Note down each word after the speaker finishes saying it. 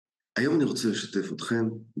היום אני רוצה לשתף אתכם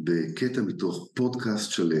בקטע מתוך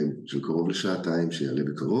פודקאסט שלם של קרוב לשעתיים שיעלה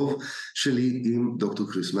בקרוב שלי עם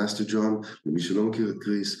דוקטור כריס מאסטרג'ון. למי שלא מכיר את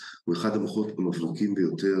כריס, הוא אחד המוחות המבריקים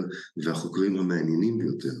ביותר והחוקרים המעניינים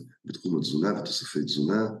ביותר בתחום התזונה ותוספי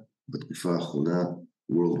תזונה בתקופה האחרונה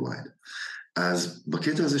worldwide. אז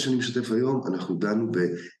בקטע הזה שאני משתף היום אנחנו דנו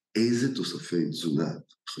באיזה תוספי תזונה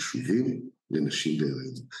חשובים לנשים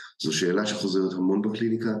בהיריון. זו שאלה שחוזרת המון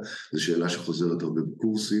בקליניקה, זו שאלה שחוזרת הרבה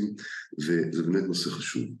בקורסים, וזה באמת נושא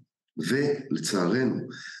חשוב. ולצערנו,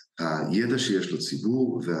 הידע שיש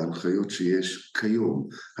לציבור וההנחיות שיש כיום,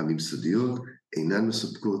 הממסדיות, אינן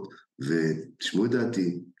מספקות, ותשמעו את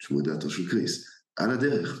דעתי, תשמעו את דעתו של כריס. על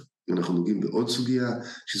הדרך, אנחנו נוגעים בעוד סוגיה,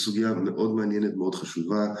 שהיא סוגיה מאוד מעניינת, מאוד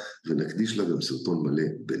חשובה, ונקדיש לה גם סרטון מלא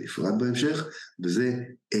בנפרד בהמשך, וזה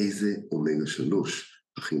איזה אומגה 3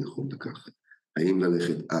 הכי נכון לקחת. האם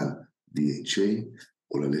ללכת על DHA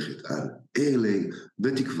או ללכת על ALA,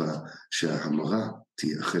 בתקווה שההמרה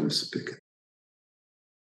תהיה אכן מספקת.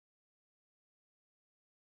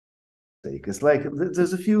 It's like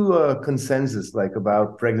there's a few consensus like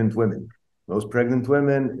about pregnant women. Most pregnant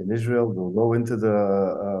women in Israel will go into the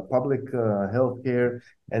public healthcare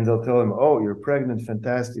and they'll tell them, "Oh, you're pregnant,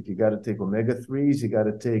 fantastic. You got to take omega-3s. You got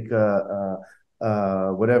to take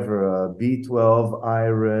whatever B12,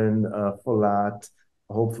 iron, folate,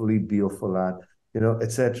 hopefully biofolate,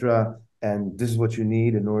 etc. And this is what you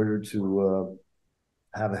need in order to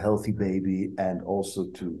have a healthy baby and also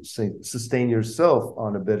to sustain yourself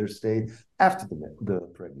on a better state after the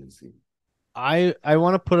pregnancy." I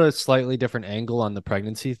want to put a slightly different angle on the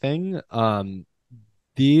pregnancy thing.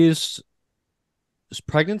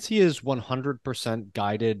 Pregnancy is 100%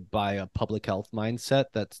 guided by a public health mindset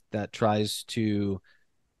that tries to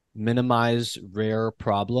minimize rare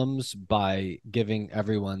problems by giving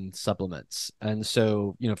everyone supplements. And so,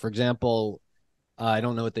 for example, I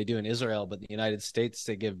don't know what they do in Israel, but in the United States,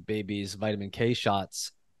 they give babies vitamin K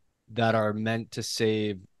shots that are meant to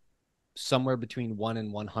save somewhere between 1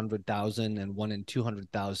 in 100,000 and 1 in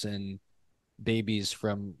 200,000 babies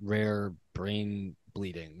from rare brain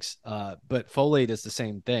bleedings. But folate is the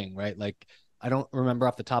same thing, right? Like, I don't remember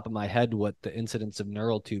off the top of my head what the incidence of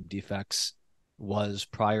neural tube defects was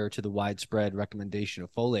prior to the widespread recommendation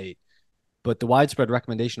of folate. But the widespread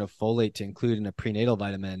recommendation of folate to include in a prenatal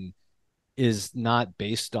vitamin is not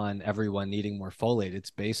based on everyone needing more folate.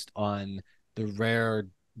 It's based on the rare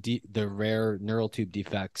neural tube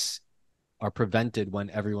defects are prevented when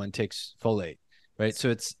everyone takes folate, right? So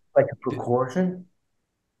it's like a precaution.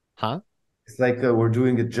 Huh? It's like we're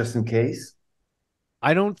doing it just in case.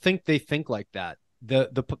 I don't think they think like that.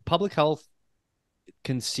 The public health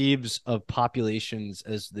conceives of populations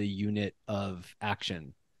as the unit of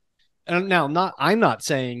action. And now, I'm not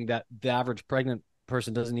saying that the average pregnant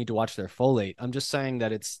person doesn't need to watch their folate. I'm just saying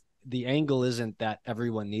that the angle isn't that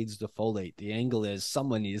everyone needs the folate. The angle is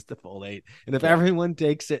someone needs the folate, and if everyone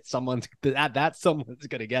takes it, someone's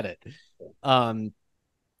going to get it. That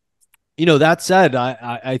said,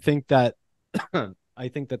 I think that I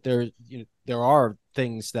think that there are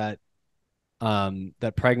things that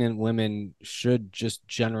that pregnant women should just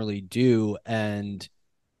generally do, and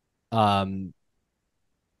I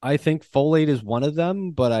think folate is one of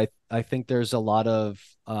them, but I think there's a lot of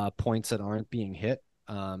points that aren't being hit.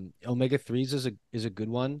 Omega-3s is a good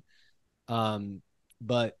one.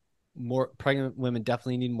 But more pregnant women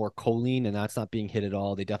definitely need more choline, and that's not being hit at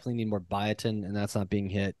all. They definitely need more biotin, and that's not being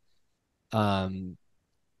hit. A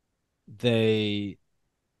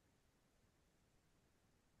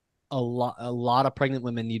lot of pregnant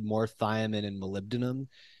women need more thiamine and molybdenum.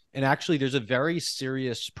 And actually, there's a very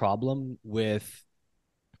serious problem with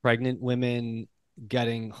pregnant women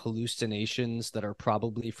getting hallucinations that are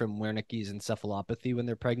probably from Wernicke's encephalopathy when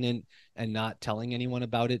they're pregnant and not telling anyone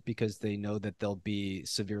about it because they know that they'll be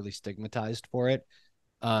severely stigmatized for it.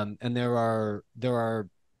 And there are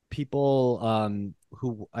people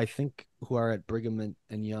who I think who are at Brigham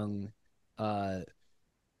and Young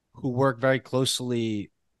who work very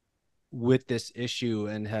closely with this issue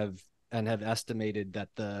and have estimated that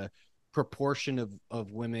the proportion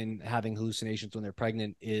of women having hallucinations when they're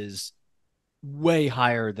pregnant is way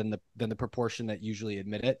higher than the proportion that usually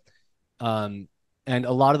admit it. And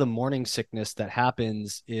a lot of the morning sickness that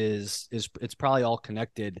happens is it's probably all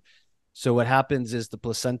connected. So what happens is the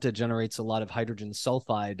placenta generates a lot of hydrogen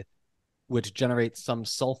sulfide, which generates some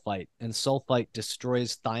sulfite, and sulfite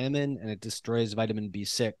destroys thiamine and it destroys vitamin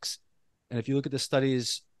B6. And if you look at the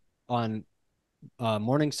studies on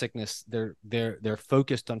morning sickness, they're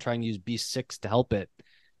focused on trying to use B6 to help it.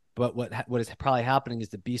 But what is probably happening is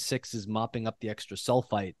the B6 is mopping up the extra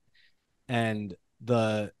sulfite, and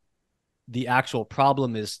the actual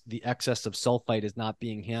problem is the excess of sulfite is not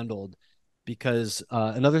being handled, because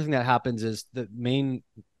another thing that happens is the main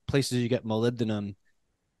places you get molybdenum,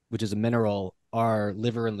 which is a mineral, are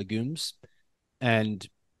liver and legumes, and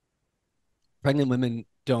pregnant women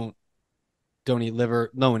don't eat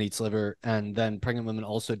liver. No one eats liver. And then pregnant women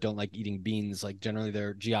also don't like eating beans. Like generally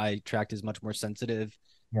their GI tract is much more sensitive.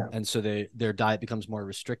 Yeah. And so their diet becomes more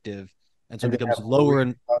restrictive. And so And it becomes lower.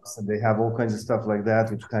 And they have all kinds of stuff like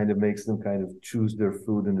that, which kind of makes them kind of choose their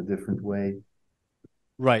food in a different way.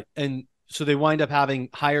 Right. And so they wind up having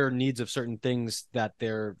higher needs of certain things that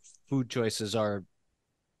their food choices aren't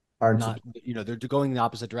not, they're going in the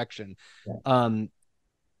opposite direction. Yeah.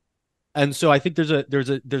 And so I think there's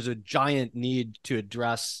a giant need to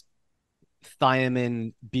address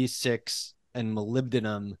thiamine, B6, and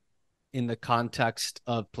molybdenum in the context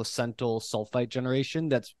of placental sulfite generation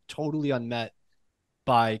that's totally unmet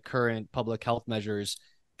by current public health measures.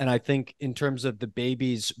 And I think in terms of the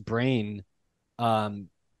baby's brain, omega-3s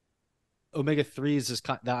is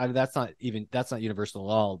that's not universal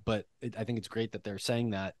at all, but I think it's great that they're saying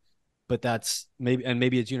that. But that's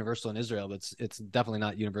maybe it's universal in Israel, but it's definitely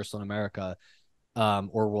not universal in America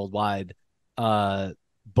or worldwide. But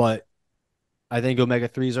I think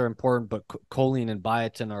omega-3s are important, but choline and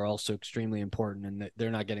biotin are also extremely important, and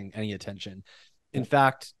they're not getting any attention. In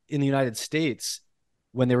fact, in the United States,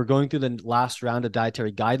 when they were going through the last round of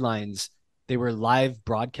dietary guidelines, they were live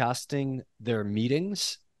broadcasting their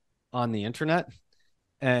meetings on the internet.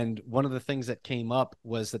 And one of the things that came up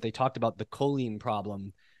was that they talked about the choline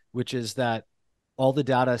problem, which is that all the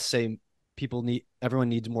data say everyone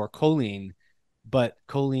needs more choline, but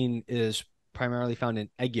choline is primarily found in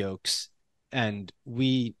egg yolks. And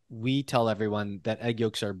we tell everyone that egg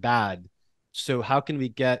yolks are bad. So how can we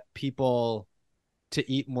get people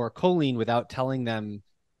to eat more choline without telling them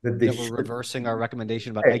that we're reversing our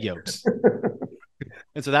recommendation about egg yolks?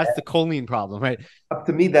 And so that's the choline problem, right? Up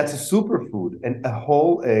to me, that's a superfood, and a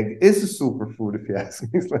whole egg is a superfood, if you ask me.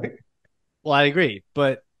 It's like, well, I agree,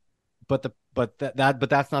 but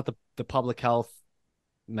that's not the public health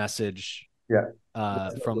message. Yeah.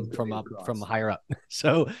 From higher up.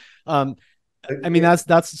 So, I mean,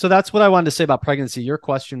 that's what I wanted to say about pregnancy. Your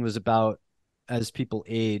question was about as people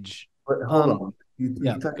age. But hold on. You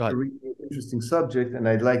touched go ahead. a really interesting subject, and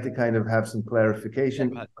I'd like to kind of have some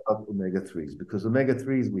clarification about omega-3s, because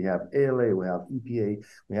omega-3s, we have ALA, we have EPA,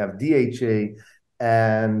 we have DHA,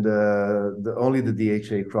 and only the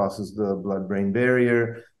DHA crosses the blood-brain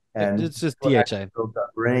barrier. And it's just DHA.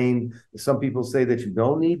 Brain. Some people say that you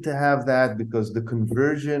don't need to have that because the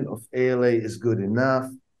conversion of ALA is good enough.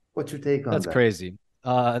 What's your take on that? That's crazy.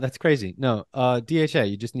 That's crazy. No, DHA.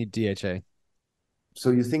 You just need DHA.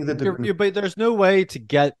 So you think that but there's no way to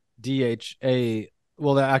get DHA.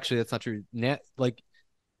 Well, actually, that's not true. Like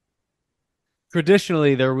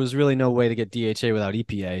traditionally, there was really no way to get DHA without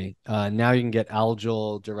EPA. Now you can get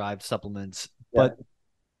algal derived supplements, but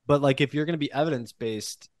like if you're going to be evidence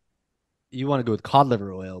based, you want to go with cod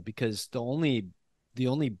liver oil, because the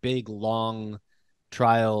only big long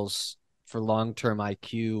trials for long-term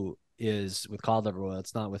IQ is with cod liver oil.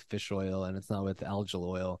 It's not with fish oil, and it's not with algal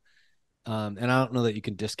oil. And I don't know that you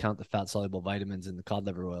can discount the fat soluble vitamins in the cod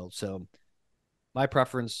liver oil. So my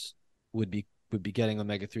preference would be getting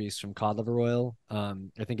omega-3s from cod liver oil.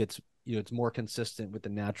 I think it's more consistent with the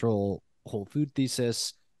natural whole food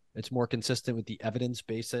thesis. It's more consistent with the evidence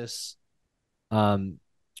basis.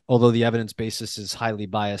 Although the evidence basis is highly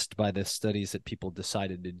biased by the studies that people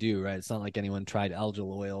decided to do, right? It's not like anyone tried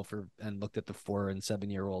algal oil and looked at the 4- and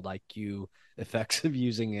 7-year-old IQ effects of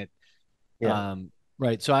using it. Yeah.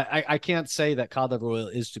 Right. So I can't say that cod liver oil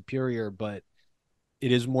is superior, but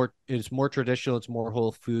it's more traditional. It's more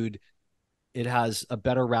whole food. It has a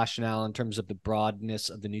better rationale in terms of the broadness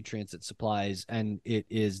of the nutrients it supplies. And it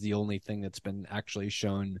is the only thing that's been actually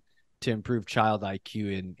shown to improve child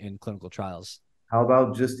IQ in clinical trials. How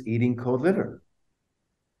about just eating cod liver?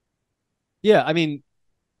 Yeah, I mean,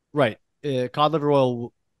 right. Cod liver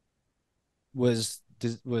oil was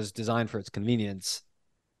designed for its convenience,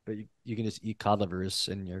 but you can just eat cod livers,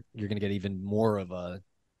 and you're going to get even more of a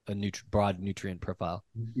broad nutrient profile.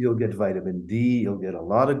 You'll get vitamin D. You'll get a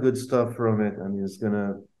lot of good stuff from it. I mean, it's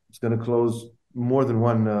gonna close more than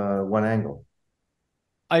one angle.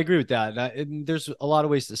 I agree with that. There's a lot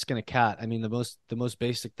of ways to skin a cat. I mean, the most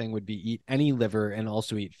basic thing would be eat any liver and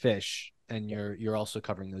also eat fish, and you're also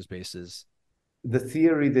covering those bases. The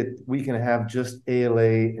theory that we can have just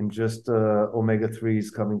ALA and just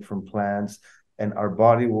omega-3s coming from plants, and our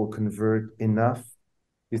body will convert enough.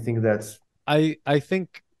 You think that's? I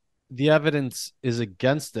think the evidence is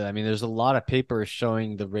against it. I mean, there's a lot of papers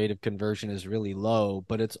showing the rate of conversion is really low,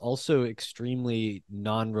 but it's also extremely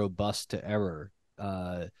non-robust to error.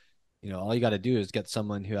 All you got to do is get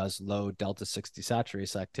someone who has low delta 60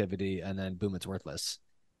 saturase activity, and then boom, it's worthless.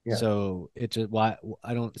 Yeah. So it just why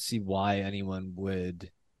I don't see why anyone would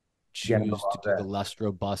choose to do the less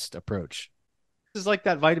robust approach. This is like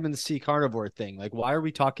that vitamin C carnivore thing. Like, why are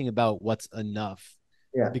we talking about what's enough?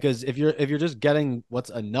 Yeah. Because if you're just getting what's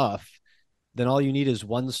enough, then all you need is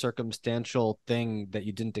one circumstantial thing that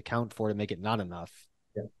you didn't account for to make it not enough.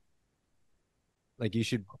 Yeah. Like you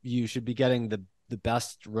should be getting the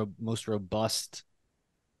best, most robust.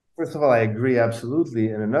 First of all, I agree absolutely.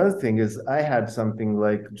 And another thing is, I had something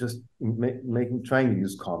like just trying to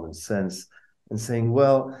use common sense and saying,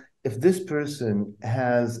 well, if this person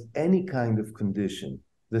has any kind of condition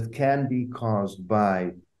that can be caused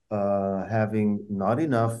by having not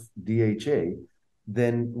enough DHA,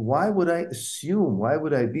 then why would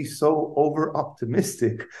I be so over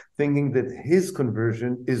optimistic thinking that his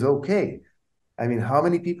conversion is okay? I mean, how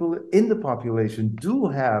many people in the population do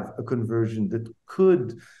have a conversion that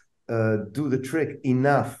could do the trick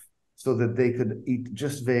enough so that they could eat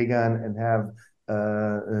just vegan and have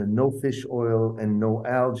no fish oil and no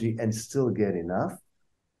algae and still get enough?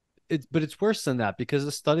 But it's worse than that, because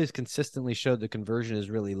the studies consistently showed the conversion is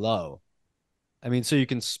really low. I mean, so you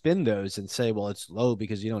can spin those and say, well, it's low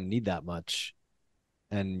because you don't need that much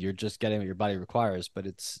and you're just getting what your body requires, but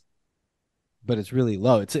it's really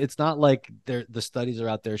low. It's not like the studies are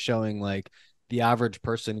out there showing like the average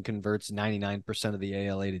person converts 99% of the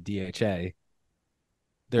ALA to DHA.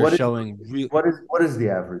 They're showing what is the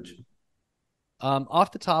average?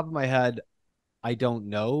 Off the top of my head, I don't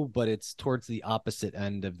know, but it's towards the opposite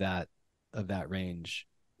end of that range.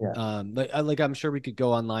 Yeah. Like I'm sure we could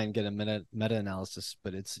go online and get a meta analysis,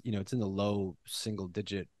 but it's in the low single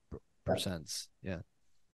digit percents. Yeah.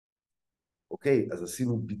 אוקיי, אז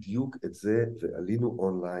עשינו בדיוק את זה ועלינו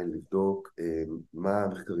אונליין לבדוק מה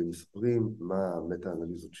המחקרים מספרים, מה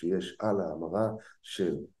המטה-אנליזות שיש על ההמרה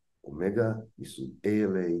של אומגה מסוג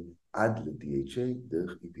ALA עד ל-DHA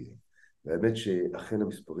דרך EPA. והאמת שאכן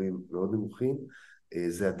המספרים מאוד נמוכים,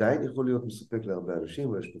 זה עדיין יכול להיות מספק להרבה אנשים,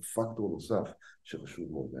 אבל יש פה פקטור נוסף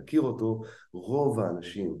שחשוב מאוד להכיר אותו. רוב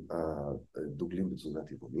האנשים הדוגלים בתזונה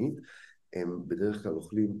טבעונית, הם בדרך כלל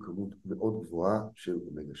אוכלים כמות מאוד גבוהה של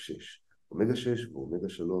אומגה 6. אומגה 6 ואומגה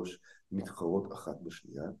 3 מתחרות אחת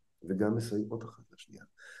בשנייה, וגם מסייעות אחת לשנייה.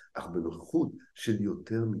 אך בנוכחות של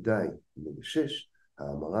יותר מדי אומגה 6,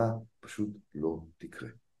 ההמרה פשוט לא תקרה.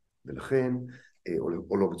 ולכן,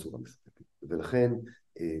 או לא בצורה מספקת. ולכן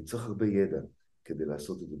צריך הרבה ידע כדי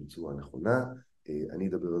לעשות את זה בצורה נכונה. אני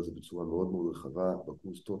אדבר על זה בצורה מאוד מאוד רחבה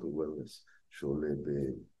בקורס Total Wellness שעולה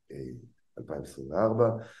ב-2024,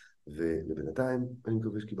 ולבינתיים אני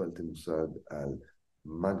מקווה שקיבלתם מושג על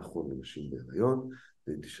מה נכון לנשים בהריון,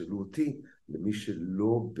 ותשאלו אותי, למי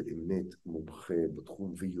שלא באמת מומחה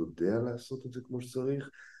בתחום ויודע לעשות את זה כמו שצריך,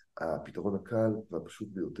 הפתרון הקל והפשוט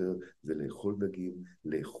ביותר זה לאכול דגים,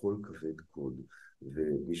 לאכול כבד קוד,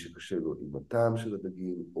 ומי שקשה לו עם הטעם של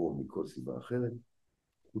הדגים או מכל סיבה אחרת,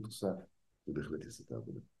 הוא תוסף, ובהחלט יעשה את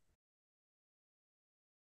העבודה.